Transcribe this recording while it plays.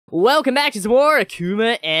Welcome back to some more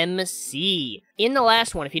AkumaMC. In the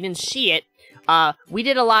last one, if you didn't see it, we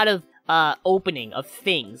did a lot of opening of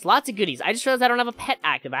things. Lots of goodies. I just realized I don't have a pet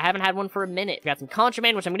active. I haven't had one for a minute. I've got some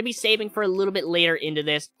contraband, which I'm going to be saving for a little bit later into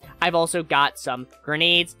this. I've also got some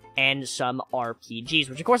grenades and some RPGs,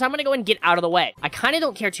 which of course I'm going to go and get out of the way. I kind of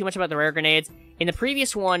don't care too much about the rare grenades. In the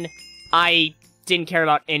previous one, I didn't care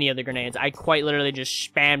about any of the grenades. I quite literally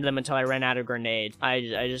just spammed them until I ran out of grenades.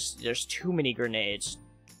 There's too many grenades.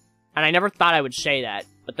 And I never thought I would say that,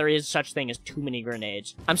 but there is such thing as too many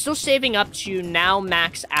grenades. I'm still saving up to now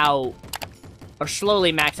max out, or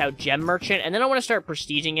slowly max out Gem Merchant, and then I want to start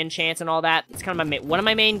prestiging enchants and all that. It's kind of one of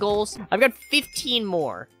my main goals. I've got 15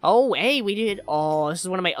 more. Oh, hey, we did, this is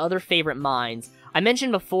one of my other favorite mines. I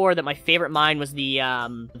mentioned before that my favorite mine was the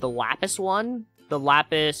Lapis one. The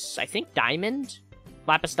Lapis, I think Diamond?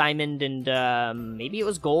 Lapis Diamond, and maybe it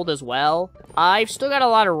was Gold as well. I've still got a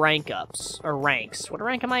lot of ranks. What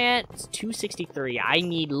rank am I at? It's 263. I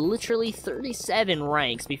need literally 37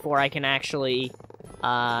 ranks before I can actually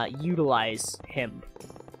utilize him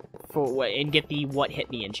for and get the what hit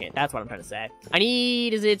me enchant. That's what I'm trying to say. I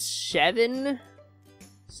need, is it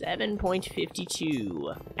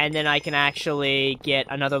 7.52, and then I can actually get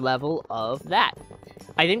another level of that.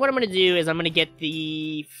 I think what I'm going to do is I'm going to get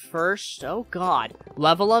the first, oh god,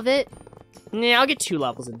 level of it. Yeah, I'll get 2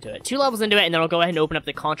 levels into it. 2 levels into it, and then I'll go ahead and open up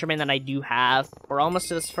the contraband that I do have. We're almost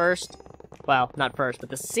to this first, well, not first, but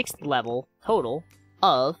the 6th level total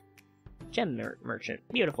of Gem Merchant.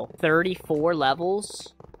 Beautiful. 34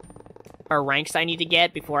 levels or ranks I need to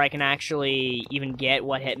get before I can actually even get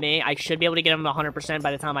what hit me. I should be able to get him 100%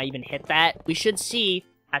 by the time I even hit that. We should see,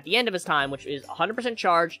 at the end of his time, which is 100%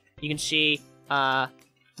 charged, you can see,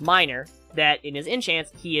 Miner, that in his enchants,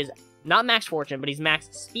 he is not max fortune, but he's max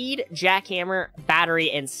speed, jackhammer, battery,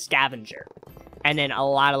 and scavenger. And then a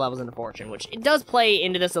lot of levels into fortune, which it does play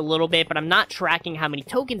into this a little bit, but I'm not tracking how many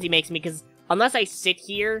tokens he makes me, because unless I sit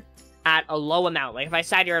here at a low amount, like if I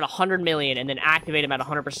sat here at 100 million and then activate him at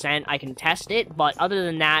 100%, I can test it, but other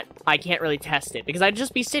than that, I can't really test it, because I'd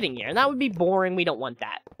just be sitting here, and that would be boring. We don't want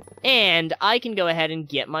that. And I can go ahead and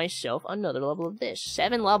get myself another level of this.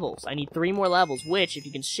 7 levels. I need 3 more levels, which, if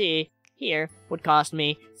you can see here, would cost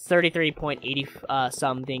me 33.80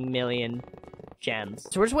 something million gems.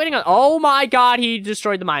 So we're just waiting on, oh my god, he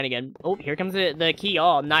destroyed the mine again. Oh, here comes the key.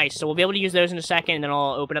 Oh, nice. So we'll be able to use those in a second, and then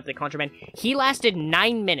I'll open up the contraband. He lasted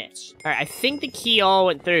 9 minutes. All right, I think the key all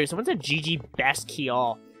went through. Someone said GG best key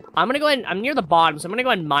all. I'm gonna go ahead and, I'm near the bottom, so I'm gonna go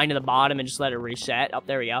ahead and mine to the bottom and just let it reset. Oh,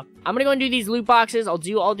 there we go. I'm gonna go and do these loot boxes. I'll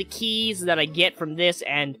do all the keys that I get from this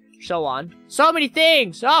and so on. So many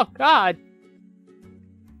things! Oh, God!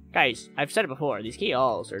 Guys, I've said it before, these key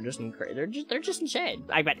alls are just incredible. They're just insane.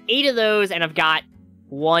 I've got 8 of those, and I've got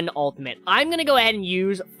 1 ultimate. I'm gonna go ahead and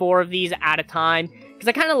use 4 of these at a time, because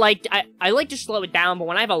I kind of like, I like to slow it down, but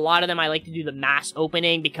when I have a lot of them, I like to do the mass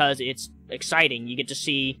opening, because it's exciting. You get to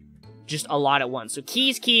see just a lot at once. So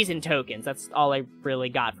keys, and tokens. That's all I really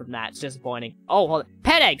got from that. It's disappointing. Oh, hold on.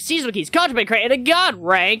 Pet egg, seasonal keys, contraband crate, and a god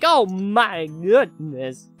rank. Oh my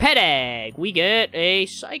goodness. Pet egg. We get a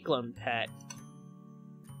cyclone pet.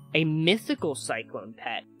 A mythical cyclone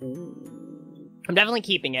pet. Ooh. I'm definitely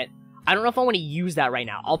keeping it. I don't know if I want to use that right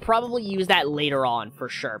now. I'll probably use that later on for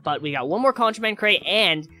sure. But we got 1 more contraband crate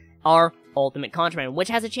and our ultimate contraband, which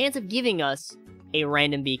has a chance of giving us a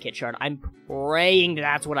random B-Kit shard. I'm praying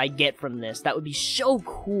that's what I get from this. That would be so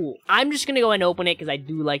cool. I'm just gonna go and open it because I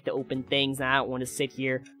do like to open things, and I don't want to sit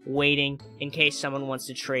here waiting in case someone wants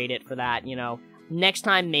to trade it for that, you know. Next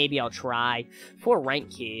time, maybe I'll try. 4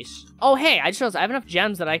 rank keys. Oh, hey, I just realized I have enough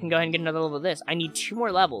gems that I can go ahead and get another level of this. I need 2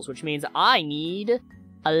 more levels, which means I need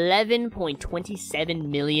 11.27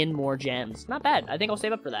 million more gems. Not bad. I think I'll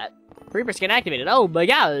save up for that. Reaper skin activated. Oh my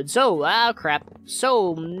god. So, crap.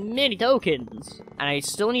 So many tokens. And I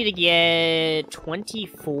still need to get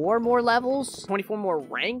 24 more levels, 24 more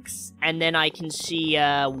ranks, and then I can see,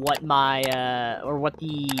 what my,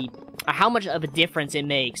 how much of a difference it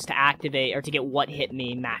makes to activate, or to get what hit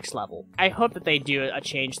me max level. I hope that they do a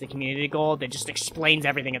change to the community goal that just explains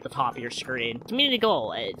everything at the top of your screen. Community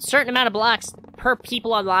goal, a certain amount of blocks per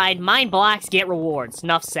people online, mine blocks, get rewards.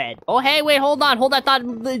 Enough said. Oh, hey, wait, hold on that thought,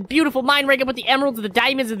 the beautiful mine rig up with the emeralds, and the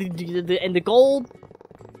diamonds, and the gold.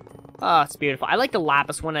 Oh, it's beautiful. I like the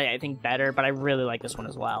Lapis one, I think, better, but I really like this one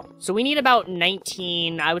as well. So we need about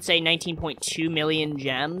 19.2 million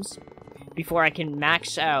gems before I can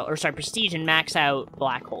max out, or sorry, prestige and max out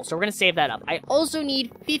Black Hole. So we're gonna save that up. I also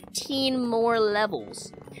need 15 more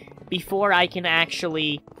levels before I can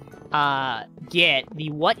actually, get the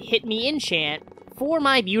What Hit Me enchant for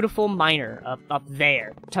my beautiful miner up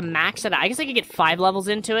there. To max it out, I guess I could get 5 levels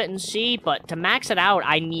into it and see, but to max it out,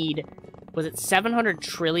 I need, was it 700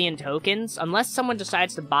 trillion tokens? Unless someone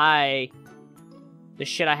decides to buy the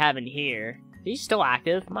shit I have in here. He's still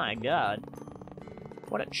active? My god.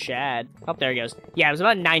 What a Chad. Oh, there he goes. Yeah, it was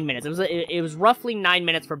about 9 minutes. It was roughly 9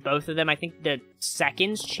 minutes for both of them. I think the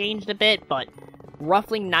seconds changed a bit, but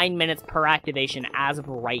roughly 9 minutes per activation as of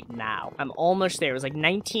right now. I'm almost there. It was like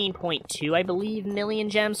 19.2, I believe,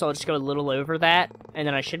 million gems, so I'll just go a little over that, and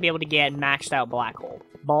then I should be able to get maxed out Black Hole.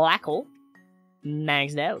 Black Hole?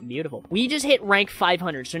 Maxed out. Beautiful. We just hit rank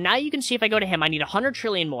 500, so now you can see if I go to him, I need 100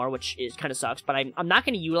 trillion more, which is kind of sucks, but I'm not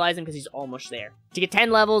going to utilize him because he's almost there. To get 10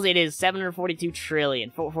 levels, it is 742 trillion,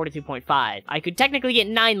 42.5. I could technically get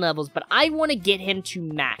 9 levels, but I want to get him to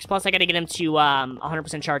max. Plus, I got to get him to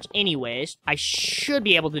 100% charge anyways. I should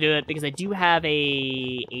be able to do it because I do have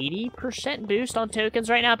a 80% boost on tokens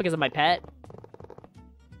right now because of my pet.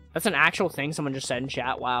 That's an actual thing someone just said in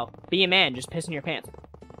chat. Wow. Be a man, just piss in your pants.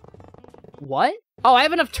 What? Oh, I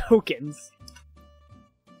have enough tokens.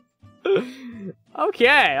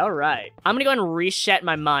 Okay, alright. I'm gonna go ahead and reset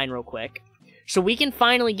my mine real quick. So we can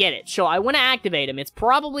finally get it. So I want to activate him. It's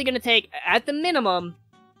probably gonna take, at the minimum,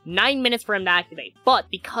 9 minutes for him to activate. But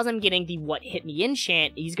because I'm getting the What Hit Me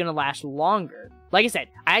enchant, he's gonna last longer. Like I said,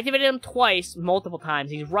 I activated him twice, multiple times.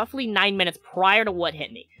 He's roughly 9 minutes prior to What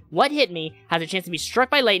Hit Me. What Hit Me has a chance to be struck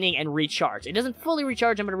by lightning and recharge. It doesn't fully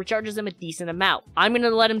recharge him, but it recharges him a decent amount. I'm going to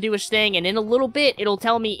let him do his thing, and in a little bit, it'll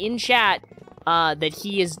tell me in chat that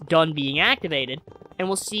he is done being activated, and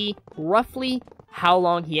we'll see roughly how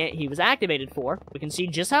long he was activated for. We can see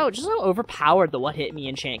just how overpowered the What Hit Me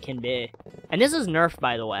enchant can be. And this is nerfed,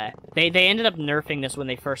 by the way. They ended up nerfing this when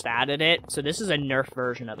they first added it, so this is a nerf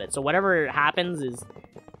version of it. So whatever happens is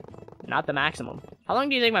not the maximum. How long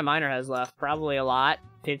do you think my miner has left? Probably a lot.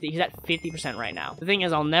 50. He's at 50% right now. The thing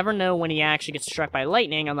is, I'll never know when he actually gets struck by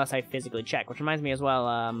lightning unless I physically check, which reminds me as well,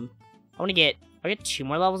 I'll get 2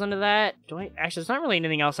 more levels into that. Actually, there's not really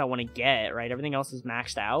anything else I want to get, right? Everything else is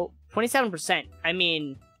maxed out. 27%. I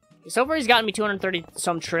mean, so far he's gotten me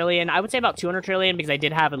 230-some trillion. I would say about 200 trillion because I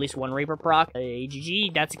did have at least 1 Reaper proc.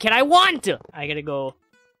 GG, that's a kid I want! I gotta go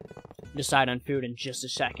decide on food in just a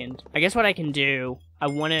second. I guess what I can do, I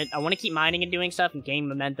want to keep mining and doing stuff and gain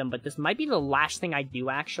momentum, but this might be the last thing I do,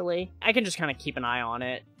 actually. I can just kind of keep an eye on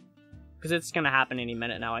it, because it's going to happen any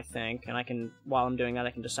minute now, I think, and I can, while I'm doing that,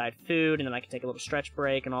 I can decide food, and then I can take a little stretch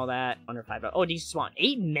break and all that. Under 5, oh, decent spawn.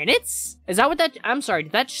 8 minutes? Is that what that, I'm sorry,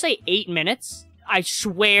 did that just say 8 minutes? I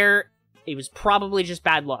swear it was probably just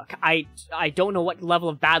bad luck. I don't know what level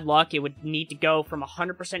of bad luck it would need to go from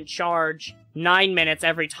 100% charge 9 minutes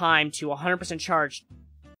every time to 100% charge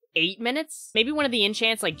 8 minutes? Maybe one of the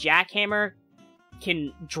enchants like Jackhammer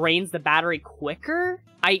drains the battery quicker?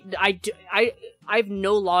 I have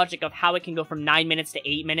no logic of how it can go from 9 minutes to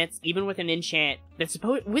 8 minutes, even with an enchant that's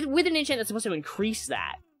supposed with an enchant that's supposed to increase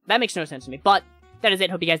that. That makes no sense to me. But that is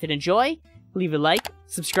it. Hope you guys did enjoy. Leave a like,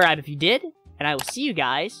 subscribe if you did, and I will see you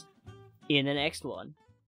guys in the next one.